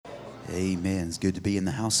Amen. It's good to be in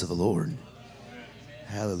the house of the Lord.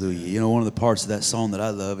 Hallelujah. You know, one of the parts of that song that I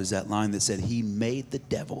love is that line that said, He made the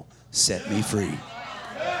devil set me free.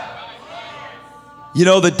 You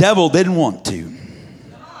know, the devil didn't want to,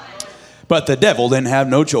 but the devil didn't have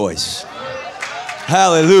no choice.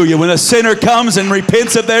 Hallelujah. When a sinner comes and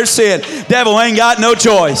repents of their sin, devil ain't got no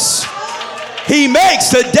choice. He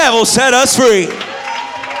makes the devil set us free.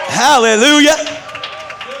 Hallelujah.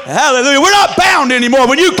 Hallelujah. We're not bound anymore.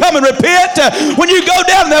 When you come and repent, when you go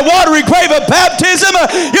down in that watery grave of baptism,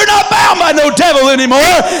 you're not bound by no devil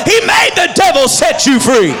anymore. He made the devil set you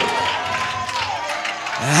free.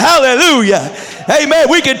 Hallelujah. Amen.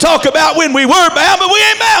 We can talk about when we were bound, but we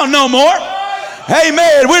ain't bound no more.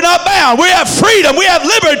 Amen. We're not bound. We have freedom. We have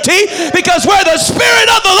liberty, because where the Spirit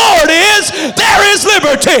of the Lord is, there is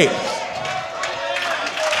liberty.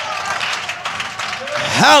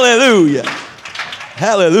 Hallelujah.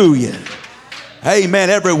 Hallelujah. Amen.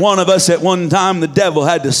 Every one of us at one time, the devil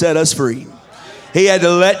had to set us free. He had to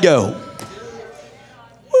let go.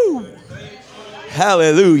 Woo.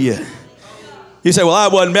 Hallelujah. You say, well, I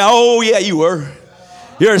wasn't bound. Oh, yeah, you were.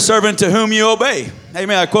 You're a servant to whom you obey.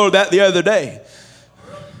 Amen. I quoted that the other day.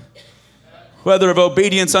 Whether of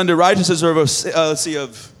obedience unto righteousness or of something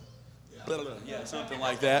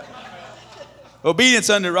like that. Obedience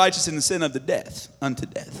unto righteousness and the sin of the death, unto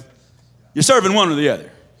death. You're serving one or the other.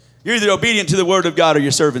 You're either obedient to the word of God or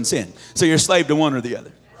you're serving sin. So you're a slave to one or the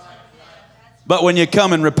other. But when you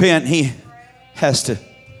come and repent, He has to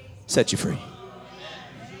set you free.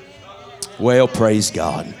 Well, praise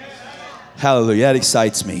God. Hallelujah. That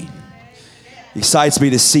excites me. Excites me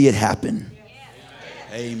to see it happen.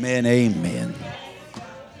 Amen. Amen.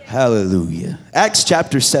 Hallelujah. Acts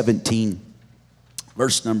chapter 17,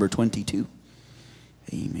 verse number 22.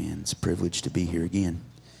 Amen. It's a privilege to be here again.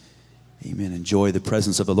 Amen. Enjoy the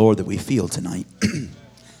presence of the Lord that we feel tonight.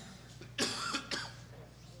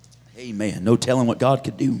 Amen. No telling what God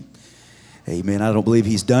could do. Amen. I don't believe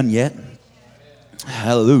He's done yet.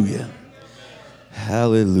 Hallelujah.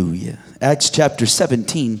 Hallelujah. Acts chapter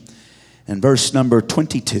 17 and verse number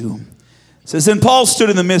 22. It says, Then Paul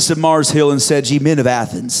stood in the midst of Mars Hill and said, Ye men of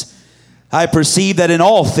Athens, I perceive that in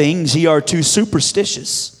all things ye are too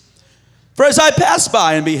superstitious. For as I passed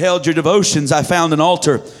by and beheld your devotions, I found an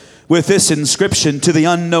altar with this inscription, To the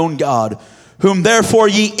unknown God, whom therefore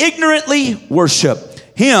ye ignorantly worship.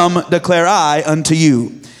 Him declare I unto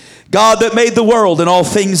you, God that made the world and all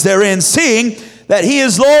things therein, seeing that He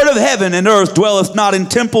is Lord of heaven and earth, dwelleth not in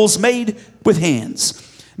temples made with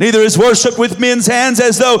hands, neither is worshipped with men's hands,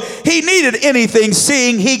 as though He needed anything,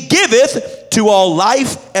 seeing He giveth to all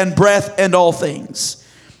life and breath and all things,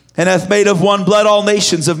 and hath made of one blood all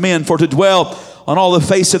nations of men for to dwell on all the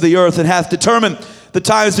face of the earth, and hath determined the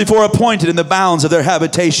times before appointed in the bounds of their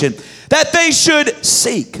habitation, that they should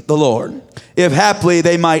seek the Lord, if haply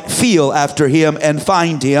they might feel after Him and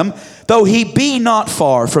find Him, though He be not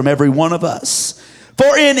far from every one of us.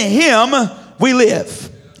 For in Him we live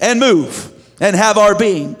and move and have our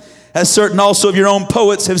being, as certain also of your own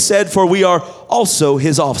poets have said, for we are also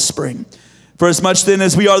His offspring. For as much then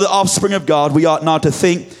as we are the offspring of God, we ought not to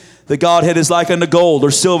think the Godhead is like unto gold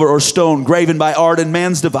or silver or stone, graven by art and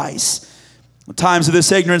man's device. The times of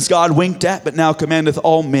this ignorance God winked at, but now commandeth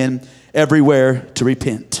all men everywhere to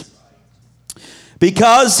repent.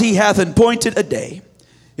 Because He hath appointed a day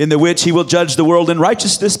in the which He will judge the world in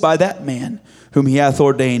righteousness by that man whom He hath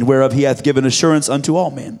ordained, whereof He hath given assurance unto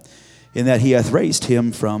all men, in that He hath raised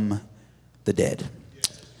Him from the dead.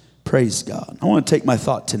 Praise God. I want to take my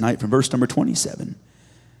thought tonight from verse number 27.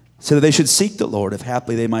 So that they should seek the Lord, if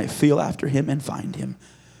haply they might feel after Him and find Him,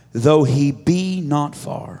 though He be not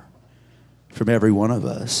far from every one of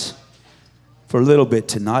us. For a little bit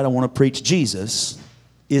tonight, I want to preach Jesus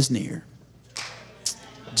is near.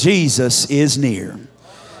 Jesus is near.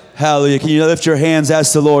 Hallelujah. Can you lift your hands,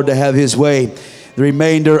 ask the Lord to have His way the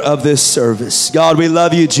remainder of this service. God, we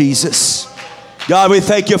love you, Jesus. God, we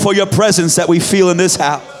thank you for your presence that we feel in this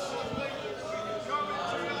house.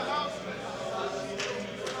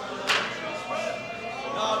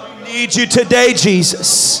 God, we need you today,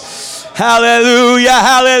 Jesus. Hallelujah,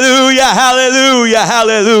 hallelujah, hallelujah,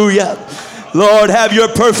 hallelujah. Lord, have your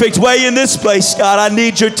perfect way in this place, God. I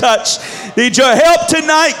need your touch. Need your help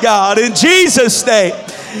tonight, God. In Jesus' name.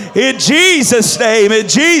 In Jesus' name. In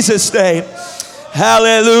Jesus' name.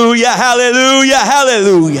 Hallelujah, hallelujah,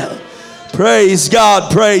 hallelujah. Praise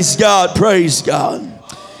God, praise God, praise God.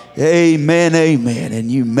 Amen, amen.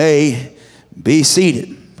 And you may be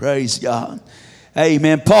seated. Praise God.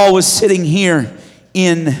 Amen. Paul was sitting here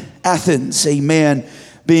in Athens, amen,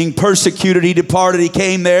 being persecuted, he departed. He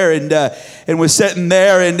came there and was sitting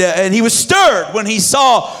there, and he was stirred when he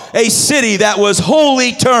saw a city that was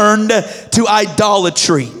wholly turned to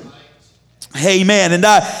idolatry. Amen. And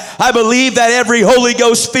I believe that every Holy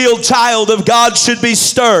Ghost filled child of God should be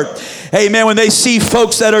stirred. Amen. When they see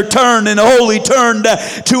folks that are turned and wholly turned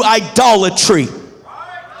to idolatry.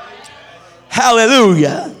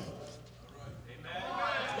 Hallelujah.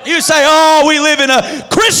 You say, oh, we live in a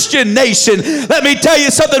Christian nation. Let me tell you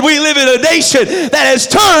something. We live in a nation that has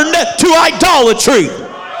turned to idolatry.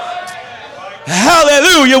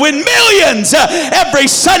 Hallelujah. When millions every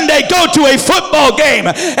Sunday go to a football game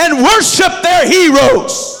and worship their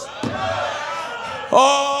heroes.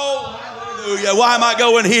 Oh, hallelujah. Why am I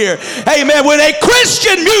going here? Amen. When a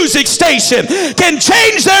Christian music station can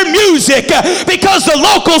change their music because the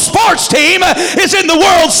local sports team is in the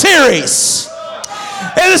World Series.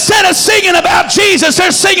 And instead of singing about Jesus,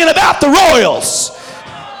 they're singing about the Royals.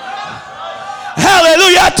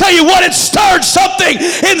 Hallelujah. I tell you what, it stirred something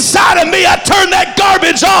inside of me. I turned that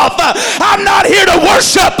garbage off. I'm not here to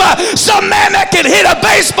worship some man that can hit a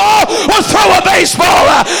baseball or throw a baseball.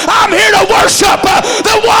 I'm here to worship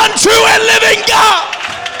the one true and living God.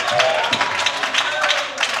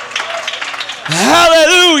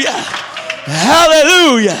 Hallelujah.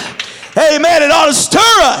 Hallelujah. Amen. It ought to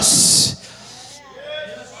stir us.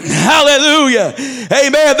 Hallelujah.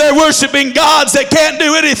 Amen. They're worshiping gods that can't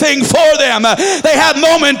do anything for them. They have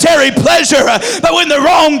momentary pleasure, but when the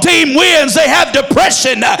wrong team wins, they have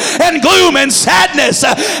depression and gloom and sadness.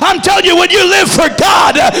 I'm telling you, when you live for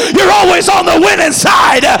God, you're always on the winning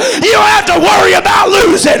side. You don't have to worry about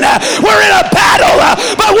losing. We're in a battle,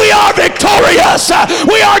 but we are victorious.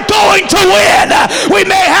 We are going to win. We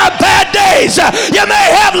may have bad days. You may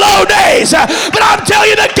have low days, but I'm telling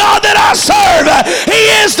you, the God that I serve, He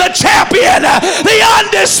is the champion, the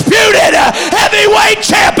undisputed heavyweight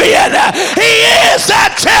champion. He is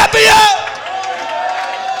that champion.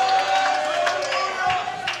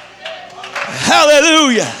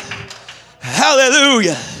 Hallelujah.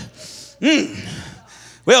 Hallelujah.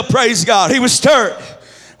 Well, praise God. He was stirred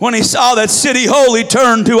when he saw that city wholly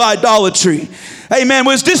turned to idolatry. Amen.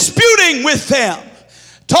 Was disputing with them,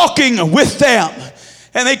 talking with them.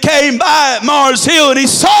 And they came by at Mars Hill, and he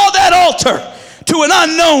saw that altar to an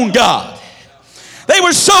unknown God. They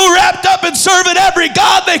were so wrapped up in serving every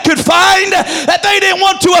God they could find that they didn't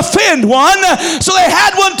want to offend one, so they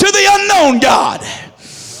had one to the unknown God.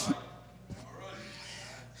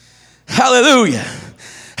 Hallelujah.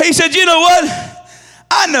 He said, you know what?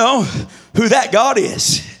 I know who that God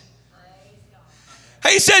is.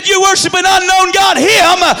 He said, you worship an unknown God.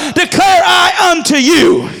 Him declare I unto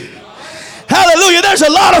you. Hallelujah. There's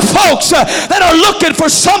a lot of folks that are looking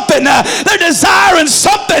for something. They're desiring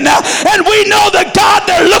something. And we know the God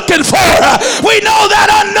they're looking for. We know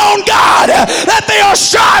that unknown God that they are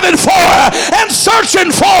striving for and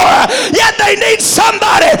searching for. Yet they need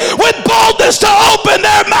somebody with boldness to open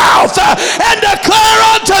their mouth and declare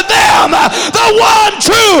unto them the one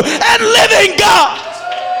true and living God.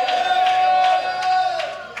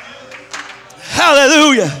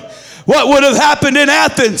 Hallelujah. What would have happened in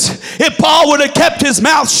Athens if Paul would have kept his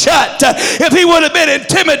mouth shut? If he would have been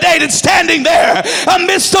intimidated standing there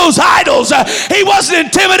amidst those idols? He wasn't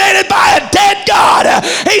intimidated by a dead God.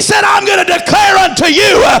 He said, I'm going to declare unto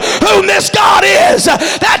you whom this God is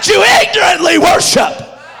that you ignorantly worship.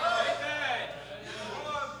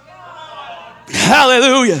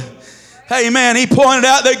 Hallelujah. Amen. He pointed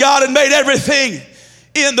out that God had made everything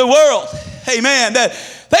in the world. Amen. That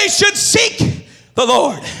they should seek the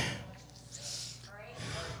Lord,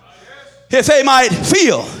 if they might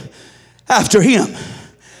feel after him.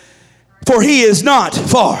 For he is not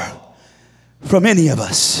far from any of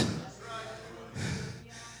us.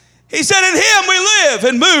 He said, in him we live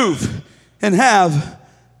and move and have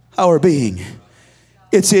our being.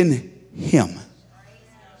 It's in him.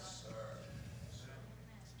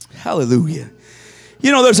 Hallelujah.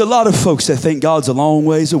 You know, there's a lot of folks that think God's a long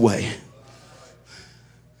ways away.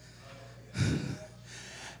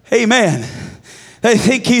 Amen. They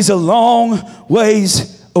think he's a long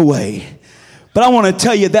ways away. But I want to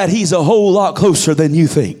tell you that he's a whole lot closer than you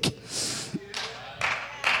think.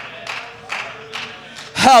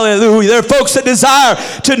 Hallelujah. There are folks that desire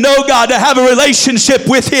to know God, to have a relationship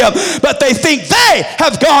with him, but they think they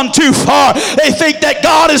have gone too far. They think that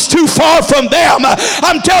God is too far from them.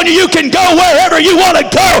 I'm telling you, you can go wherever you want to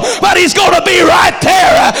go, but he's going to be right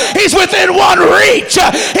there. He's within one reach.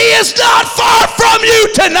 He is not far from you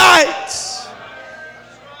tonight.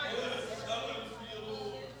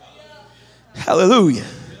 Hallelujah.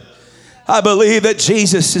 I believe that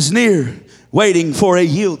Jesus is near, waiting for a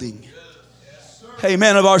yielding.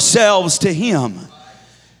 Amen, of ourselves to Him.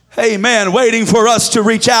 Amen, waiting for us to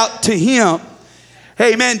reach out to Him.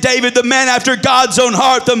 Amen. David, the man after God's own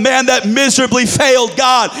heart, the man that miserably failed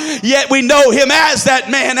God, yet we know him as that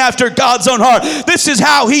man after God's own heart. This is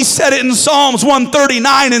how he said it in Psalms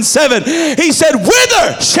 139 and 7. He said,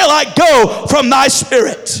 whither shall I go from thy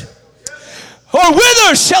spirit? Or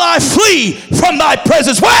whither shall I flee from thy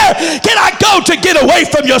presence? Where can I go to get away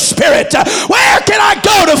from your spirit? Where can I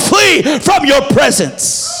go to flee from your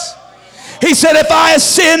presence? He said, if I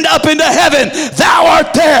ascend up into heaven, thou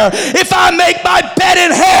art there. If I make my bed in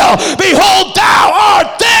hell, behold, thou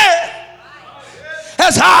art there.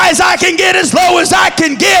 As high as I can get, as low as I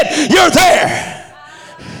can get, you're there.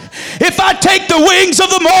 If I take the wings of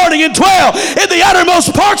the morning and dwell in the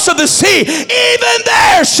uttermost parts of the sea, even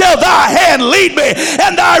there shall thy hand lead me,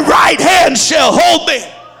 and thy right hand shall hold me.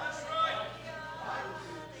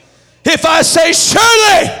 If I say,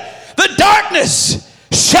 surely the darkness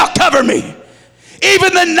shall cover me,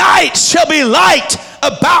 even the night shall be light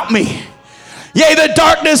about me. Yea, the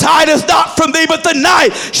darkness hideth not from thee, but the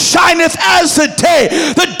night shineth as the day.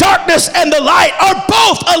 The darkness and the light are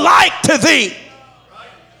both alike to thee.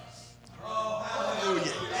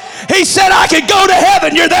 He said, I can go to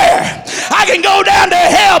heaven, you're there. I can go down to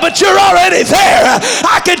hell, but you're already there.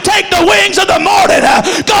 I can take the wings of the morning,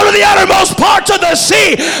 go to the uttermost parts of the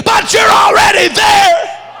sea, but you're already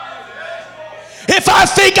there. If I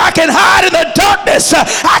think I can hide in the darkness,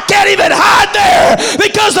 I can't even hide there,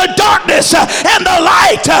 because the darkness and the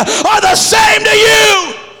light are the same to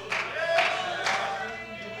you.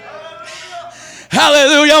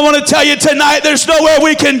 Hallelujah. I want to tell you tonight, there's nowhere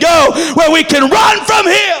we can go where we can run from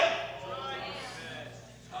Him.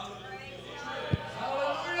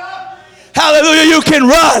 Hallelujah, you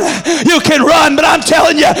can run, but I'm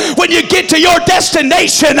telling you, when you get to your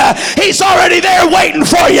destination, He's already there waiting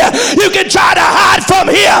for you. You can try to hide from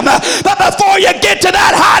Him, but before you get to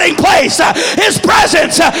that hiding place, His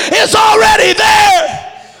presence is already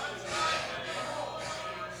there.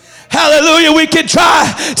 Hallelujah, we can try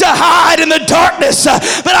to hide in the darkness,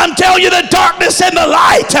 but I'm telling you, the darkness and the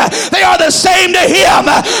light, they are the same to Him.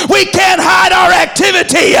 We can't hide our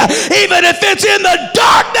activity, even if it's in the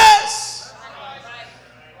darkness.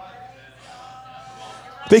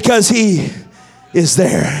 Because He is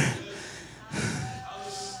there.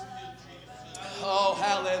 Oh,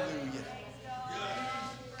 hallelujah.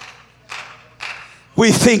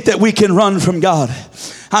 We think that we can run from God.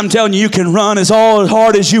 I'm telling you, you can run as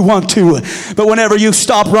hard as you want to, but whenever you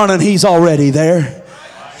stop running, He's already there.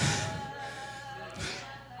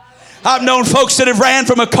 I've known folks that have ran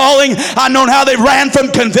from a calling. I've known how they ran from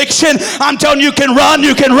conviction. I'm telling you, you can run.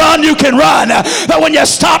 But when you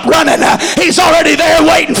stop running, He's already there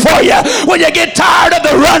waiting for you. When you get tired of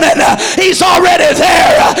the running, He's already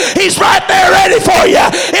there. He's right there ready for you.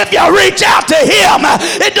 If you reach out to Him,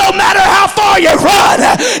 it don't matter how far you run.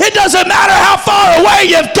 It doesn't matter how far away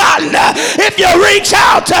you've gotten. If you reach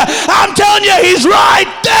out, I'm telling you, He's right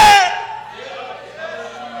there.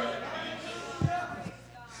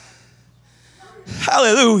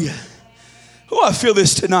 Hallelujah. Oh, I feel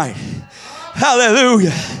this tonight.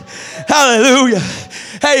 Hallelujah. Hallelujah.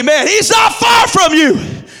 Amen. He's not far from you.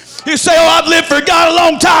 You say, oh, I've lived for God a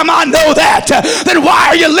long time. I know that. Then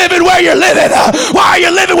why are you living where you're living? Why are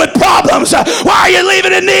you living with problems? Why are you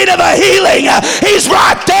living in need of a healing? He's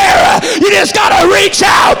right there. You just got to reach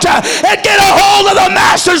out and get a hold of the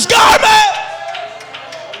Master's garment.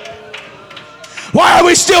 Why are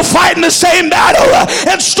we still fighting the same battle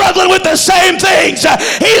and struggling with the same things?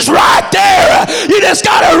 He's right there. You just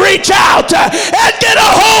got to reach out and get a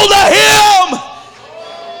hold of Him.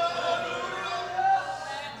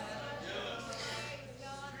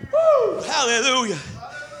 Woo, hallelujah.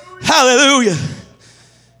 Hallelujah.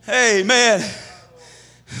 Amen.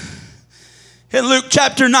 In Luke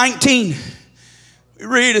chapter 19, we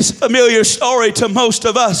read a familiar story to most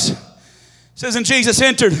of us. It says, and Jesus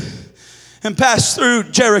entered and passed through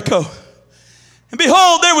Jericho. And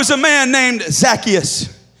behold, there was a man named Zacchaeus,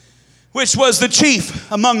 which was the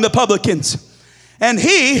chief among the publicans. And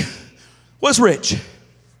he was rich.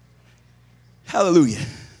 Hallelujah.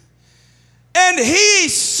 And he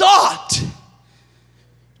sought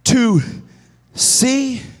to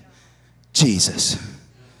see Jesus.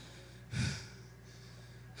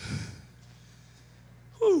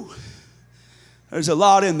 Whew. There's a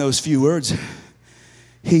lot in those few words.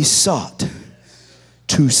 He sought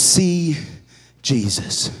to see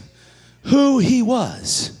Jesus, who He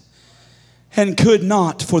was, and could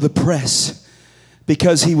not for the press,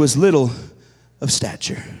 because He was little of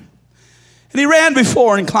stature. And he ran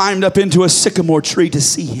before and climbed up into a sycamore tree to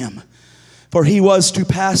see Him, for He was to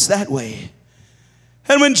pass that way.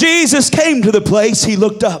 And when Jesus came to the place, he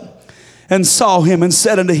looked up and saw him and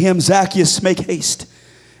said unto him, Zacchaeus, make haste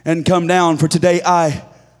and come down, for today I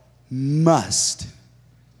must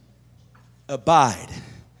abide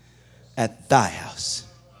at thy house.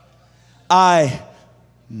 I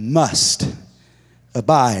must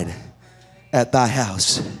abide at thy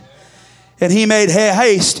house. And he made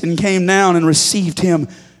haste and came down and received him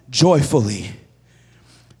joyfully.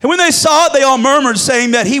 And when they saw it, they all murmured,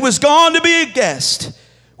 saying that he was gone to be a guest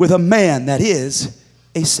with a man that is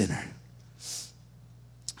a sinner.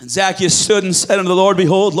 And Zacchaeus stood and said unto the Lord,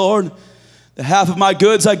 Behold, Lord, the half of my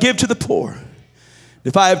goods I give to the poor.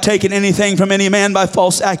 If I have taken anything from any man by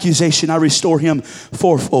false accusation, I restore him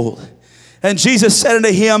fourfold. And Jesus said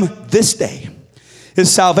unto him, This day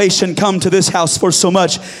is salvation come to this house, for so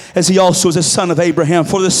much as he also is a son of Abraham.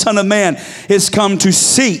 For the Son of Man is come to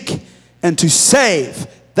seek and to save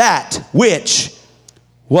that which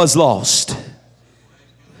was lost.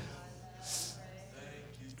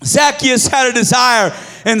 Zacchaeus had a desire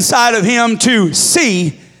inside of him to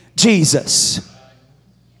see Jesus.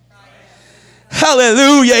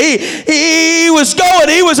 Hallelujah. He was going,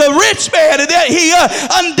 he was a rich man, and that he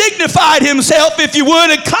undignified himself, if you would,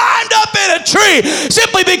 and climbed up in a tree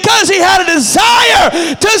simply because he had a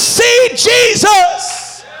desire to see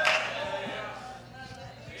Jesus.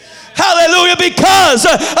 Hallelujah. Because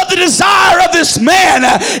of the desire of this man,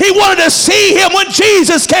 he wanted to see him when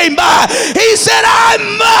Jesus came by. He said, I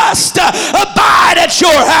must abide at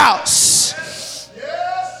your house.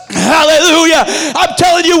 Hallelujah. I'm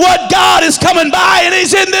telling you what, God is coming by and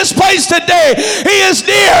he's in this place today. He is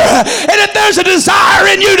near. And if there's a desire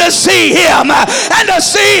in you to see him and to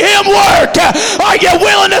see him work, are you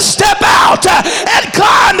willing to step out and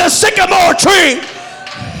climb the sycamore tree?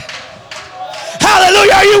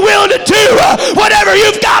 Hallelujah. Are you willing to do whatever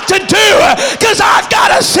you've got to do? Because I've got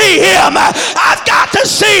to see him. I've got to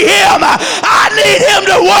see him. I need him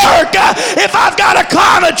to work. If I've got to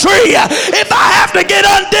climb a tree, if I have to get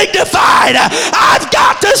undignified, I've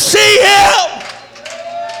got to see him.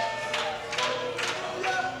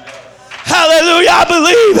 Hallelujah. I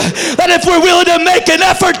believe that if we're willing to make an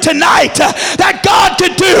effort tonight, that God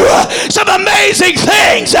could do some amazing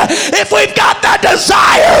things if we've got that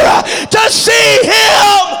desire to see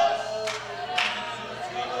him.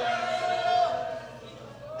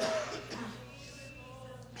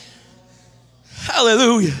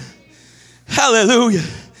 Hallelujah. Hallelujah.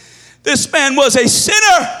 This man was a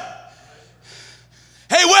sinner,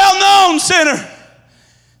 a well-known sinner.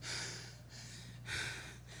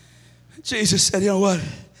 Jesus said, you know what?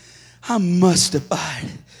 I must abide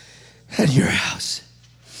at your house.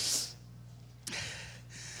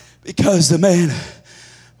 Because the man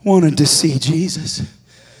wanted to see Jesus.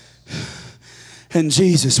 And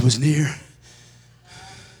Jesus was near.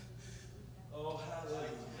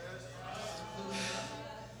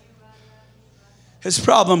 His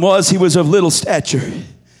problem was he was of little stature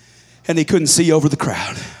and he couldn't see over the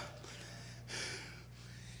crowd.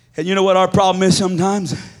 And you know what our problem is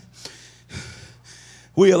sometimes?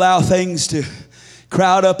 We allow things to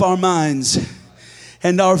crowd up our minds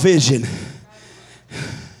and our vision,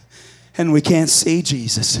 and we can't see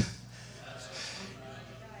Jesus.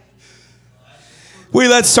 We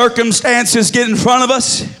let circumstances get in front of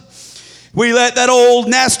us. We let that old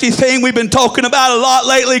nasty thing we've been talking about a lot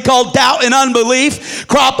lately called doubt and unbelief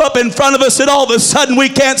crop up in front of us, and all of a sudden we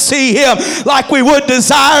can't see him like we would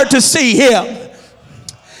desire to see him.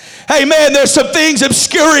 Amen. There's some things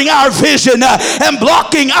obscuring our vision and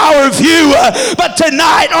blocking our view. But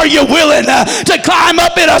tonight, are you willing to climb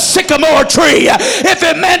up in a sycamore tree? If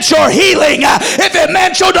it meant your healing, if it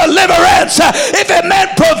meant your deliverance, if it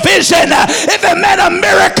meant provision, if it meant a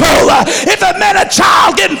miracle, if it meant a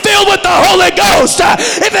child getting filled with the Holy Ghost,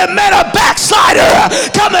 if it meant a backslider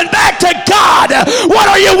coming back to God, what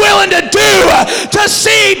are you willing to do to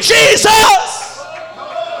see Jesus?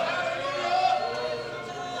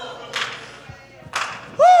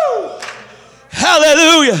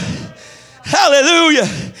 Hallelujah. Hallelujah.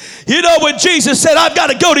 You know, when Jesus said, I've got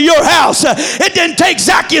to go to your house, it didn't take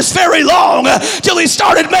Zacchaeus very long till he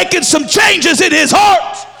started making some changes in his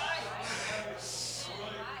heart.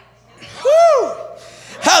 Woo.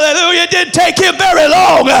 Hallelujah. It didn't take him very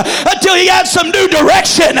long until he had some new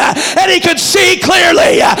direction and he could see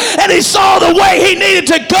clearly and he saw the way he needed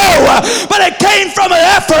to go. But it came from an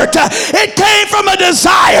effort. It came from a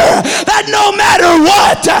desire that no matter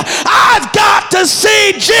what, I've got to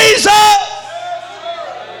see Jesus.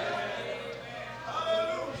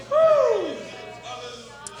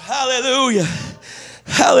 Hallelujah.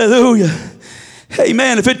 Hallelujah.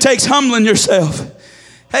 Amen. If it takes humbling yourself.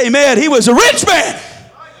 Amen. He was a rich man.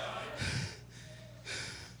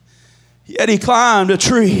 Yet he climbed a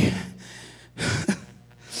tree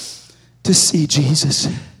to see Jesus.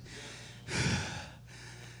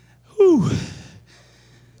 Whew.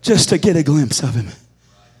 Just to get a glimpse of him.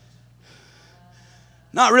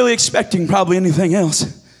 Not really expecting probably anything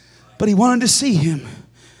else, but he wanted to see him,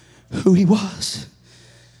 who he was.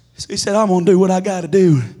 So he said, I'm going to do what I got to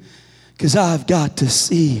do because I've got to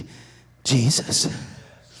see Jesus.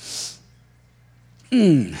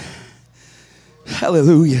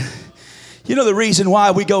 Hallelujah. You know the reason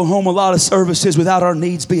why we go home a lot of services without our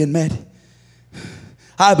needs being met?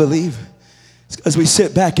 I believe it's because we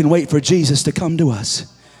sit back and wait for Jesus to come to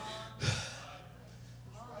us.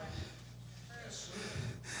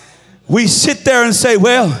 We sit there and say,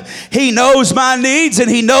 well, he knows my needs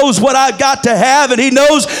and he knows what I've got to have and he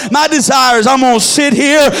knows my desires. I'm going to sit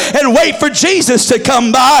here and wait for Jesus to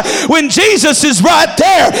come by when Jesus is right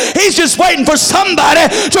there. He's just waiting for somebody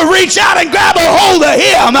to reach out and grab a hold of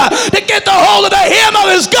him, to get the hold of the hem of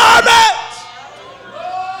his garment.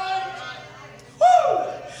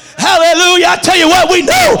 Hallelujah. I tell you what, we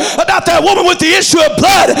know about that woman with the issue of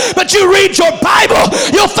blood, but you read your Bible,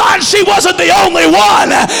 you'll find she wasn't the only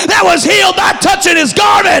one that was healed by touching his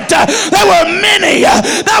garment. There were many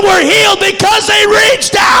that were healed because they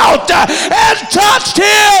reached out and touched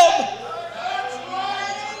him.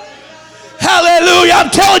 Hallelujah.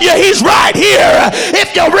 I'm telling you, he's right here.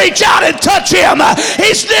 If you reach out and touch him,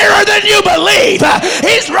 he's nearer than you believe.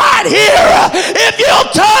 He's right here if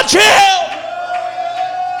you'll touch him.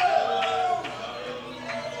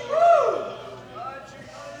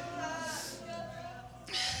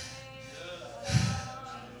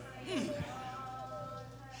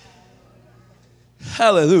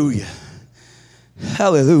 Hallelujah.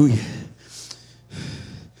 Hallelujah.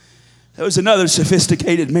 There was another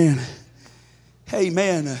sophisticated man. Hey,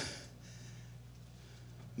 man of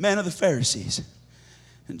the Pharisees.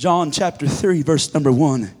 In John chapter 3, verse number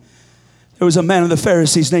 1, there was a man of the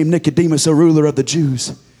Pharisees named Nicodemus, a ruler of the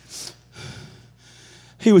Jews.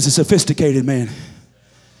 He was a sophisticated man,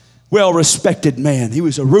 well-respected man. He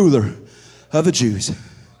was a ruler of the Jews.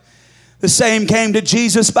 The same came to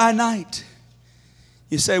Jesus by night.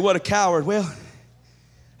 You say, what a coward. Well,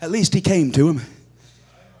 at least he came to him.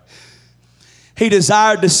 He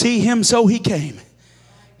desired to see him, so he came.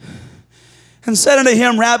 And said unto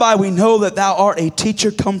him, Rabbi, we know that thou art a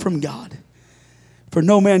teacher come from God. For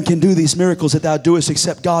no man can do these miracles that thou doest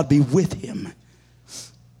except God be with him.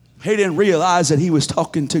 He didn't realize that he was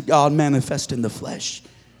talking to God manifest in the flesh.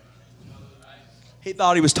 He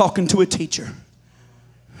thought he was talking to a teacher.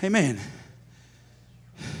 Amen.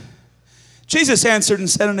 Jesus answered and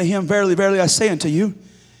said unto him, Verily, verily, I say unto you,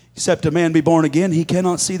 except a man be born again, he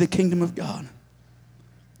cannot see the kingdom of God.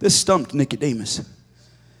 This stumped Nicodemus.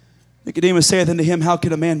 Nicodemus saith unto him, How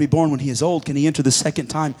can a man be born when he is old? Can he enter the second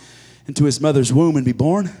time into his mother's womb and be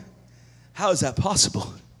born? How is that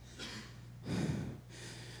possible?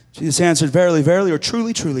 Jesus answered, Verily, verily, or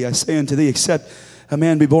truly, truly, I say unto thee, except a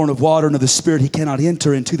man be born of water and of the Spirit, he cannot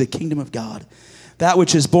enter into the kingdom of God. That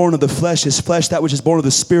which is born of the flesh is flesh. That which is born of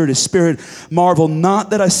the Spirit is spirit. Marvel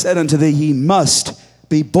not that I said unto thee, ye must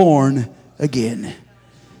be born again.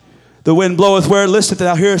 The wind bloweth where it listeth,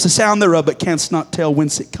 thou hearest the sound thereof, but canst not tell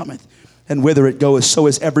whence it cometh, and whither it goeth. So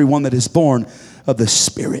is every one that is born of the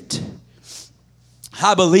Spirit.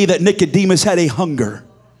 I believe that Nicodemus had a hunger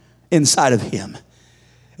inside of him,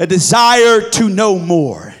 a desire to know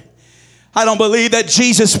more. I don't believe that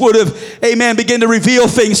Jesus would have, amen, begin to reveal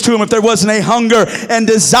things to him if there wasn't a hunger and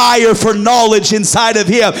desire for knowledge inside of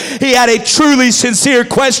him. He had a truly sincere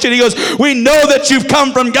question. He goes, we know that you've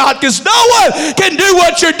come from God because no one can do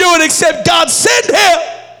what you're doing except God send him.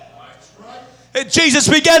 And Jesus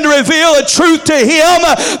began to reveal a truth to him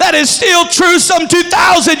that is still true some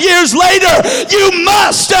 2,000 years later. You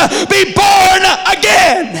must be born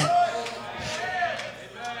again.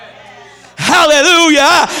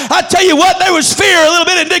 Hallelujah. I tell you what, there was fear a little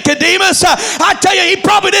bit in Nicodemus. I tell you, he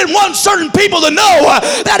probably didn't want certain people to know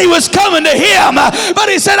that he was coming to him. But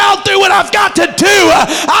he said, I'll do what I've got to do.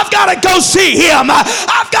 I've got to go see him.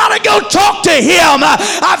 I've got to go talk to him.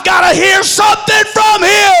 I've got to hear something from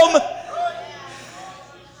him.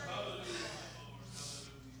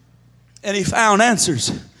 And he found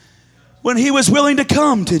answers when he was willing to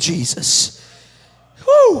come to Jesus.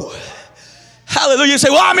 Whew. Hallelujah. You say,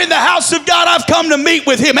 well, I'm in the house of God. I've come to meet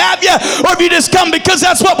with him. Have you? Or have you just come because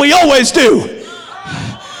that's what we always do?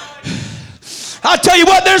 I'll tell you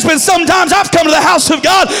what, there's been some times I've come to the house of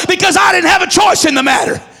God because I didn't have a choice in the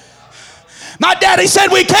matter. My daddy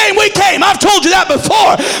said we came. I've told you that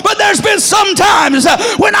before. But there's been some times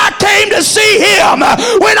when I came to see him,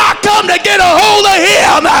 when I come to get a hold of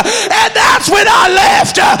him, and that's when I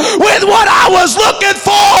left with what I was looking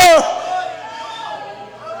for.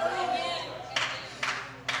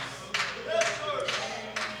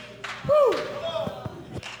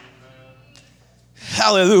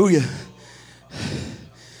 Hallelujah.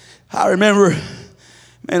 I remember,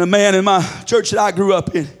 a man in my church that I grew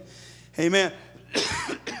up in, amen,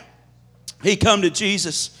 he come to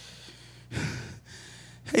Jesus.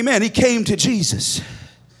 Amen, he came to Jesus.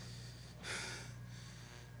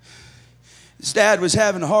 His dad was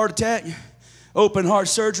having a heart attack, open heart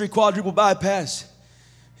surgery, quadruple bypass.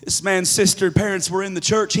 This man's sister and parents were in the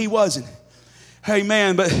church. He wasn't.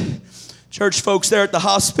 Amen, but church folks there at the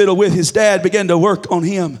hospital with his dad began to work on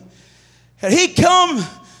him. And he come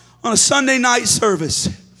on a Sunday night service.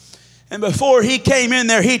 And before he came in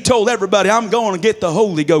there, he told everybody, I'm going to get the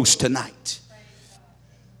Holy Ghost tonight.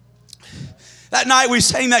 That night we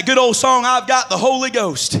sang that good old song, I've got the Holy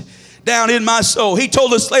Ghost down in my soul. He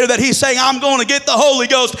told us later that he's saying, I'm going to get the Holy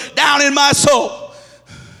Ghost down in my soul.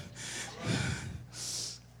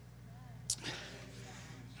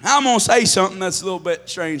 I'm going to say something that's a little bit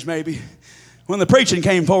strange maybe. When the preaching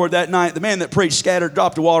came forward that night, the man that preached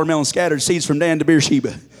dropped a watermelon, scattered seeds from Dan to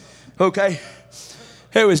Beersheba. Okay?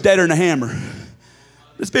 It was deader than a hammer.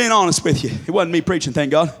 Just being honest with you. It wasn't me preaching,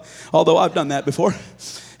 thank God. Although I've done that before.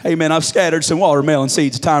 Amen. I've scattered some watermelon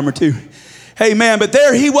seeds a time or two. Amen. But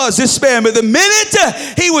there he was, this man. But the minute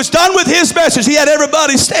he was done with his message, he had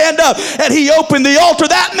everybody stand up and he opened the altar.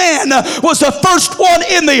 That man was the first one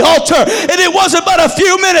in the altar. And it wasn't but a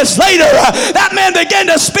few minutes later, that man began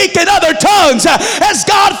to speak in other tongues as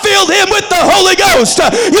God filled him with the Holy Ghost.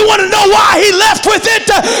 You want to know why he left with it?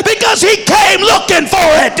 Because he came looking for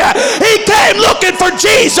it. He came looking for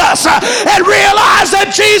Jesus and realized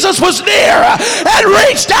that Jesus was near and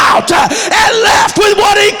reached out and left with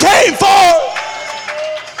what he came for.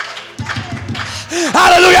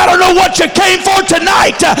 Hallelujah. I don't know what you came for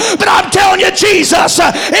tonight, but I'm telling you, Jesus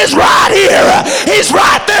is right here. He's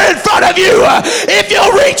right there in front of you. If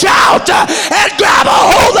you'll reach out and grab a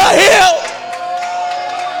hold of him.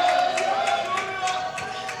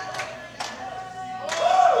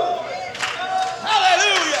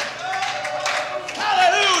 Hallelujah.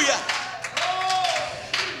 Hallelujah.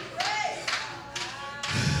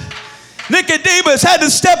 Nicodemus had to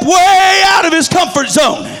step way out of his comfort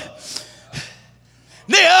zone.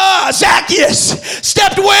 Zacchaeus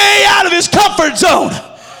stepped way out of his comfort zone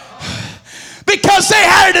because they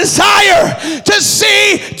had a desire to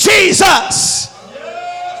see Jesus.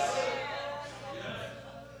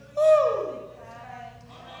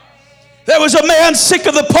 There was a man sick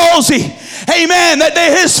of the palsy, amen,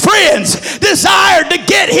 that his friends desired to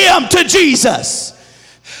get him to Jesus.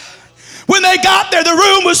 When they got there, the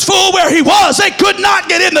room was full where he was. They could not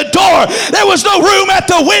get in the door. There was no room at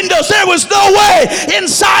the windows. There was no way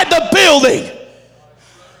inside the building.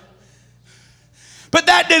 But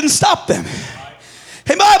that didn't stop them.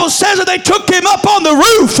 The Bible says that they took him up on the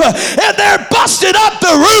roof and they busted up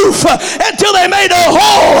the roof until they made a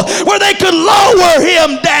hole where they could lower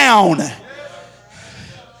him down.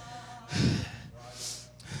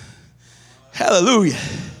 Hallelujah.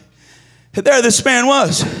 And there this man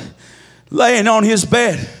was, laying on his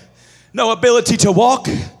bed. No ability to walk.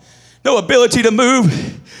 No ability to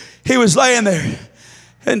move. He was laying there.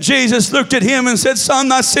 And Jesus looked at him and said, son,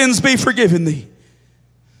 thy sins be forgiven thee.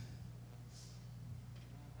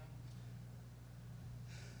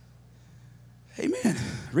 Amen.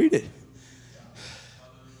 Read it.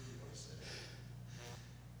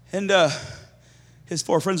 And his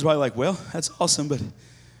four friends were probably like, well, that's awesome, but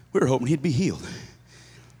we were hoping he'd be healed.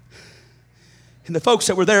 And the folks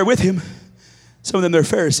that were there with him, some of them they're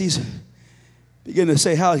Pharisees, began to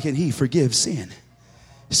say, how can he forgive sin?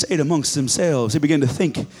 Say it amongst themselves. They began to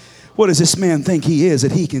think, what does this man think he is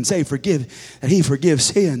that he can say forgive, that he forgives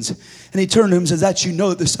sins? And he turned to him and says, that you know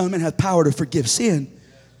that the Son of Man hath power to forgive sin.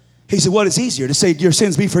 He said, what is easier, to say your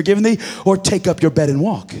sins be forgiven thee, or take up your bed and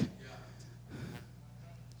walk?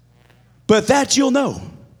 But that you'll know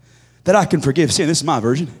that I can forgive sin. This is my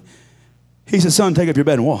version. He said, son, take up your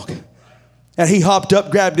bed and walk. And he hopped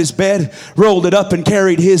up, grabbed his bed, rolled it up, and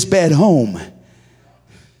carried his bed home.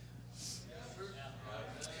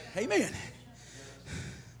 Amen.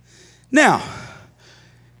 Now,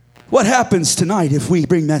 what happens tonight if we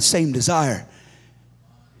bring that same desire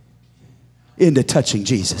into touching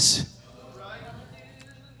Jesus?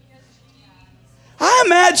 I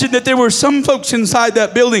imagine that there were some folks inside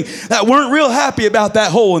that building that weren't real happy about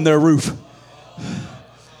that hole in their roof.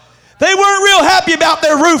 They weren't real happy about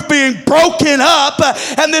their roof being broken up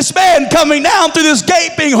and this man coming down through this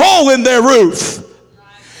gaping hole in their roof.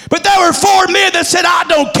 But there were 4 men that said, I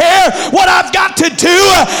don't care what I've got to do.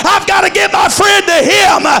 I've got to get my friend to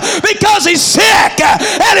him because he's sick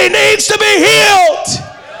and he needs to be healed.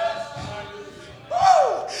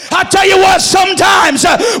 I tell you what, sometimes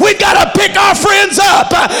we've got to pick our friends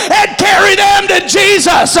up and carry them to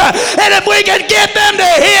Jesus. And if we can get them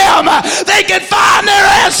to him, they can find their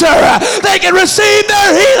answer. They can receive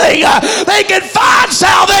their healing. They can find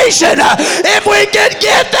salvation if we can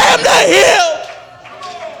get them to him.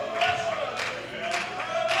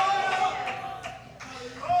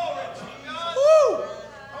 Woo.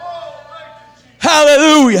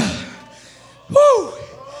 Hallelujah. Woo.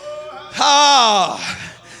 Ah.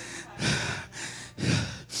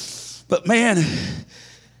 But man,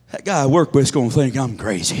 that guy I work with is going to think I'm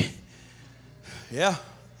crazy. Yeah?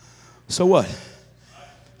 So what?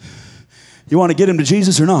 You want to get him to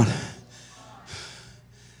Jesus or not?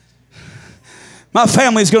 My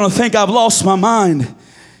family's going to think I've lost my mind.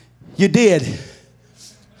 You did.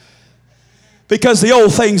 Because the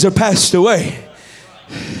old things are passed away.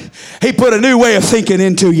 He put a new way of thinking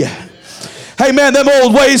into you. Hey man, them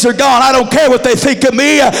old ways are gone. I don't care what they think of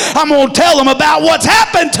me. I'm going to tell them about what's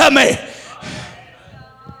happened to me.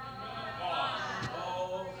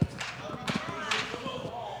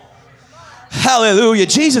 Hallelujah.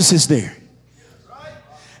 Jesus is there.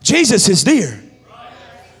 Jesus is there.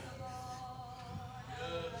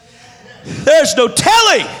 There's no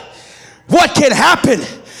telling what can happen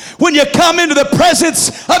when you come into the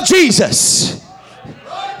presence of Jesus.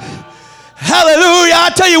 Hallelujah. I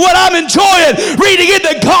tell you what, I'm enjoying reading in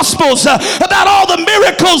the Gospels about all the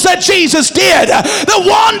miracles that Jesus did, the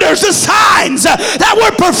wonders, the signs that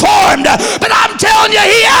were performed. But I'm telling you,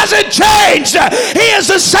 he hasn't changed. He is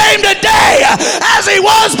the same today as he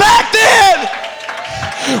was back then.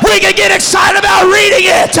 We can get excited about reading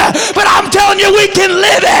it, but I'm telling you, we can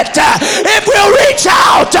live it if we'll reach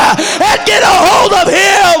out and get a hold of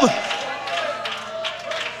him.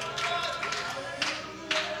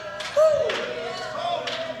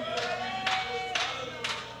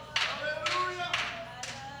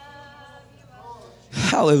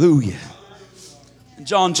 Hallelujah. In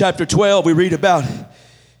John chapter 12, we read about, it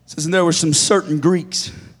says, and there were some certain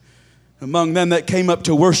Greeks among them that came up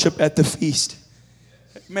to worship at the feast.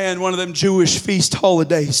 Man, one of them Jewish feast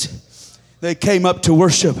holidays. They came up to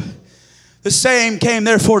worship. The same came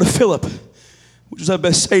therefore to Philip, which was of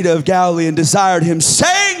Bethsaida of Galilee, and desired him,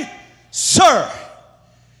 saying, Sir,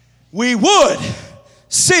 we would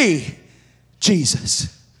see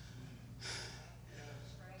Jesus.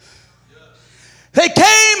 They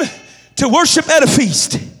came to worship at a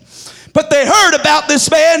feast, but they heard about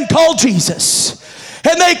this man called Jesus.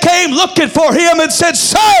 And they came looking for him and said,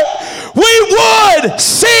 Sir, we would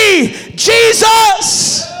see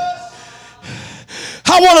Jesus.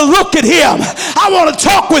 I want to look at him. I want to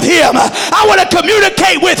talk with him. I want to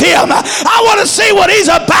communicate with him. I want to see what he's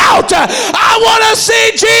about. I want to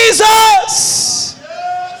see Jesus.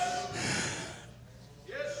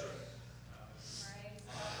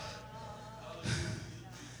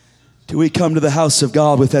 Do we come to the house of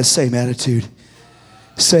God with that same attitude?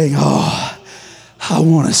 Saying, oh, I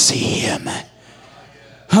want to see him.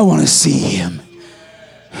 I want to see him.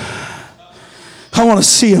 I want to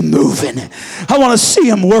see him moving. I want to see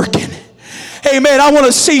him working. Amen. I want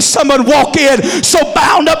to see someone walk in so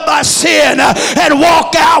bound up by sin and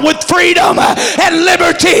walk out with freedom and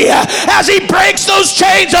liberty as he breaks those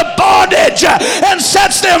chains of bondage and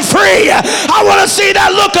sets them free. I want to see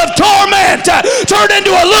that look of torment turn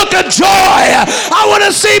into a look of joy. I want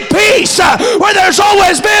to see peace where there's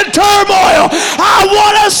always been turmoil. I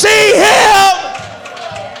want to see him.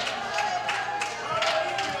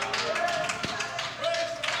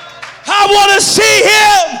 I want to see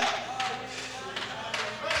him.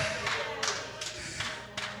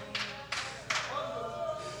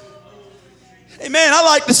 Amen. I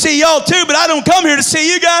like to see y'all too, but I don't come here to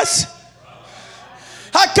see you guys.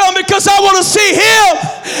 I come because I want to see him.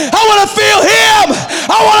 I want to feel him.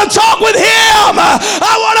 I want to talk with him.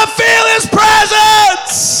 I want to feel his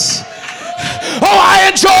presence. Oh, I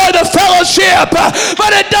enjoy the fellowship,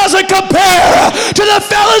 but it doesn't compare to the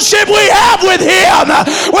fellowship we have with him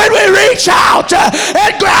when we reach out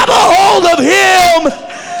and grab a hold of him.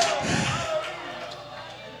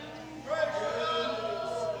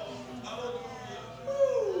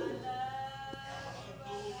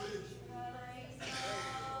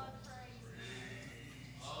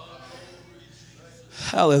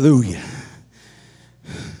 Hallelujah.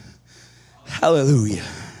 Hallelujah.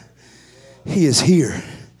 He is here.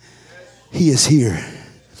 He is here.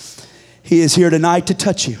 He is here tonight to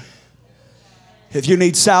touch you. If you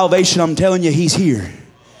need salvation, I'm telling you, He's here.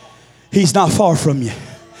 He's not far from you.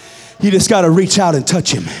 You just got to reach out and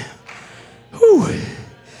touch Him. Whew.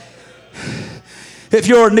 If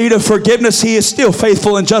you're in need of forgiveness, He is still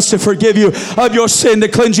faithful and just to forgive you of your sin, to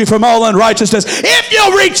cleanse you from all unrighteousness. If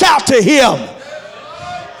you'll reach out to Him.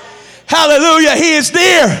 Hallelujah. He is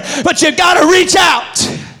near, but you got to reach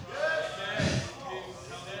out.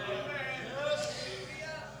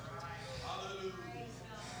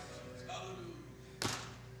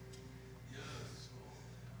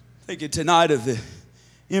 Thinking tonight of the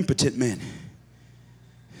impotent man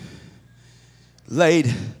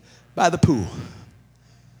laid by the pool.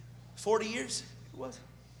 40 years it was?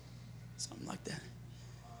 Something like that.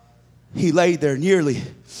 He laid there nearly.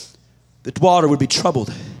 The water would be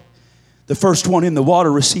troubled. The first one in the water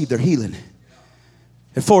received their healing.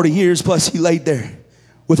 At 40 years plus, he laid there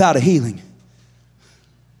without a healing.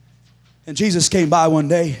 And Jesus came by one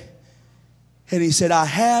day and He said, I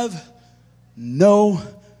have no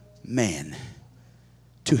man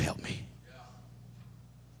to help me.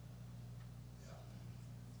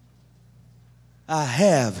 I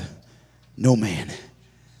have no man.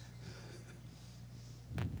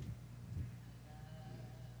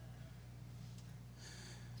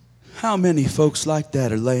 How many folks like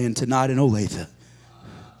that are laying tonight in Olathe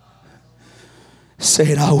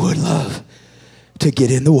saying, I would love to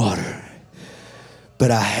get in the water,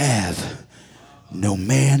 but I have no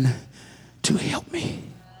man to help me.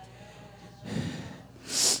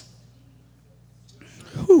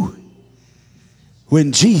 Whew.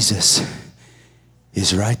 When Jesus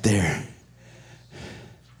is right there.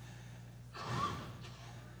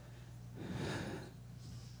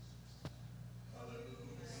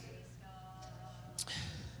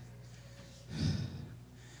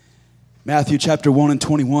 Matthew chapter 1 and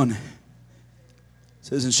 21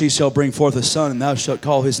 says, and she shall bring forth a son, and thou shalt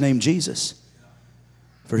call his name Jesus,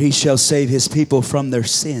 for he shall save his people from their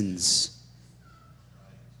sins.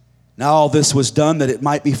 Now all this was done that it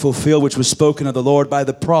might be fulfilled, which was spoken of the Lord by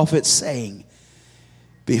the prophet, saying,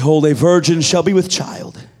 behold, a virgin shall be with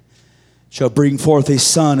child, shall bring forth a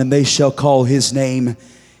son, and they shall call his name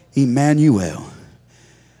Emmanuel,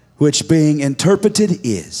 which being interpreted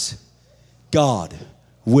is God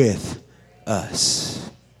with us.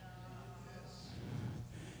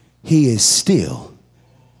 He is still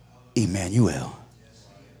Emmanuel.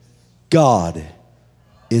 God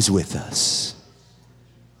is with us.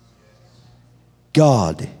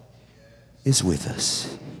 God is with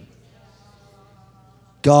us.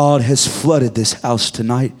 God has flooded this house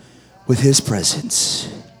tonight with His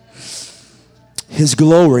presence. His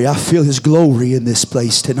glory. I feel His glory in this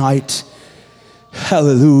place tonight.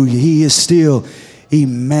 Hallelujah. He is still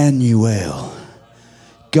Emmanuel.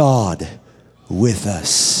 God with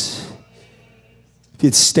us. If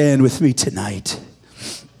you'd stand with me tonight.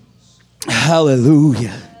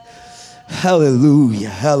 Hallelujah. Hallelujah.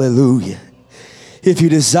 Hallelujah. If you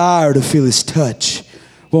desire to feel His touch,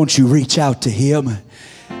 won't you reach out to Him?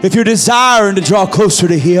 If you're desiring to draw closer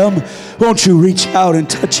to Him, won't you reach out and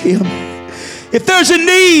touch Him? If there's a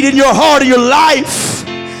need in your heart or your life,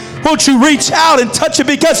 won't you reach out and touch Him,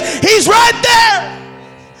 because He's right there.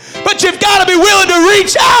 But you've got to be willing to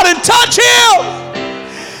reach out and touch Him.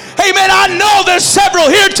 Amen. I know there's several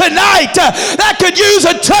here tonight that could use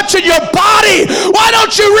a touch in your body. Why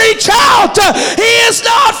don't you reach out? He is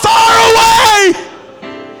not far away.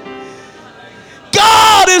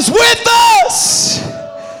 God is with us.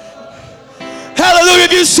 Hallelujah.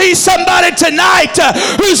 If you see somebody tonight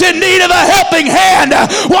who's in need of a helping hand,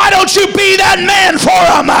 why don't you be that man for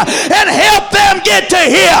them and help them get to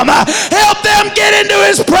Him? Help them get into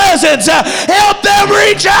His presence. Help them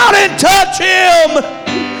reach out and touch Him.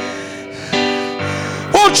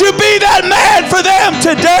 Won't you be that man for them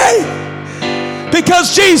today?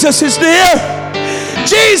 Because Jesus is near.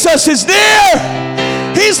 Jesus is near.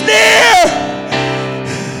 He's near.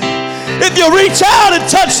 If you reach out and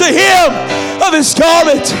touch the hem of His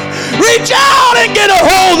garment, reach out and get a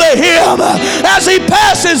hold of Him as He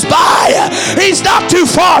passes by. He's not too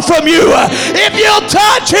far from you. If you'll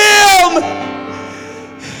touch Him.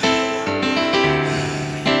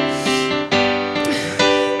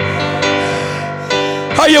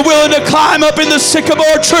 Are you willing to climb up in the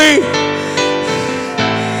sycamore tree?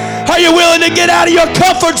 Are you willing to get out of your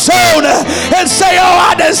comfort zone and say, oh,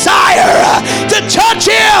 I desire to touch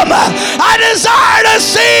Him. I desire to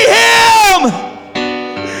see Him.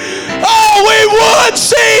 Oh, we would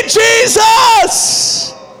see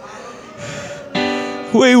Jesus.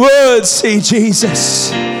 We would see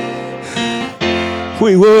Jesus.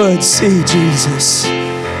 We would see Jesus.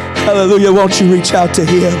 Hallelujah. Won't you reach out to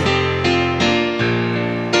Him?